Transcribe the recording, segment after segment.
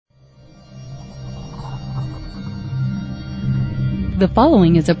The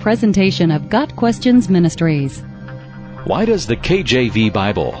following is a presentation of Got Questions Ministries. Why does the KJV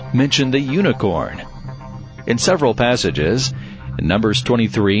Bible mention the unicorn? In several passages, in Numbers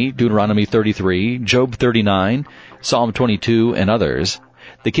 23, Deuteronomy 33, Job 39, Psalm 22, and others,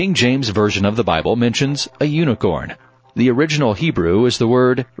 the King James Version of the Bible mentions a unicorn. The original Hebrew is the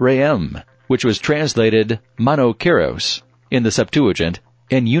word re'em, which was translated monokeros in the Septuagint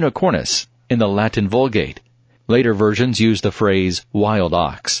and unicornus in the Latin Vulgate. Later versions use the phrase wild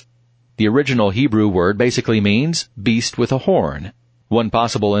ox. The original Hebrew word basically means beast with a horn. One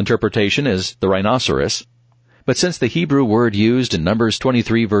possible interpretation is the rhinoceros. But since the Hebrew word used in Numbers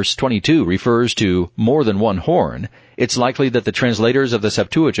 23 verse 22 refers to more than one horn, it's likely that the translators of the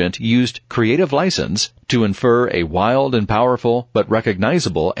Septuagint used creative license to infer a wild and powerful but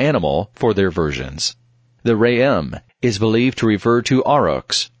recognizable animal for their versions. The re'em is believed to refer to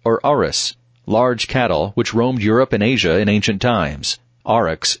aurochs or auris, large cattle which roamed Europe and Asia in ancient times.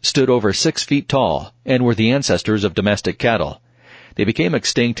 Aurochs stood over 6 feet tall and were the ancestors of domestic cattle. They became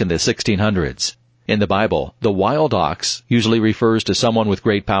extinct in the 1600s. In the Bible, the wild ox usually refers to someone with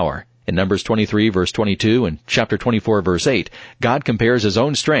great power. In Numbers 23 verse 22 and chapter 24 verse 8, God compares his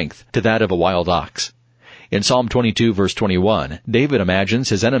own strength to that of a wild ox. In Psalm 22 verse 21, David imagines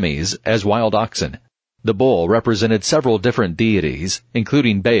his enemies as wild oxen. The bull represented several different deities,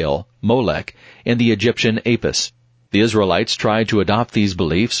 including Baal, Molech, and the Egyptian Apis. The Israelites tried to adopt these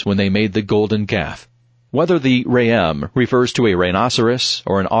beliefs when they made the golden calf. Whether the re'em refers to a rhinoceros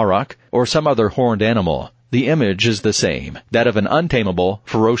or an auroch or some other horned animal, the image is the same, that of an untamable,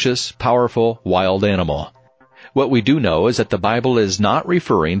 ferocious, powerful, wild animal. What we do know is that the Bible is not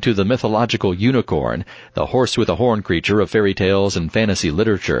referring to the mythological unicorn, the horse with a horn creature of fairy tales and fantasy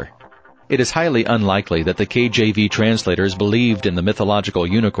literature. It is highly unlikely that the KJV translators believed in the mythological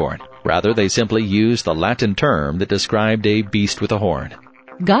unicorn. Rather, they simply used the Latin term that described a beast with a horn.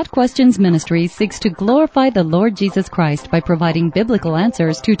 Got Questions Ministries seeks to glorify the Lord Jesus Christ by providing biblical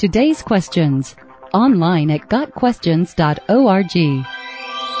answers to today's questions. Online at GotQuestions.org.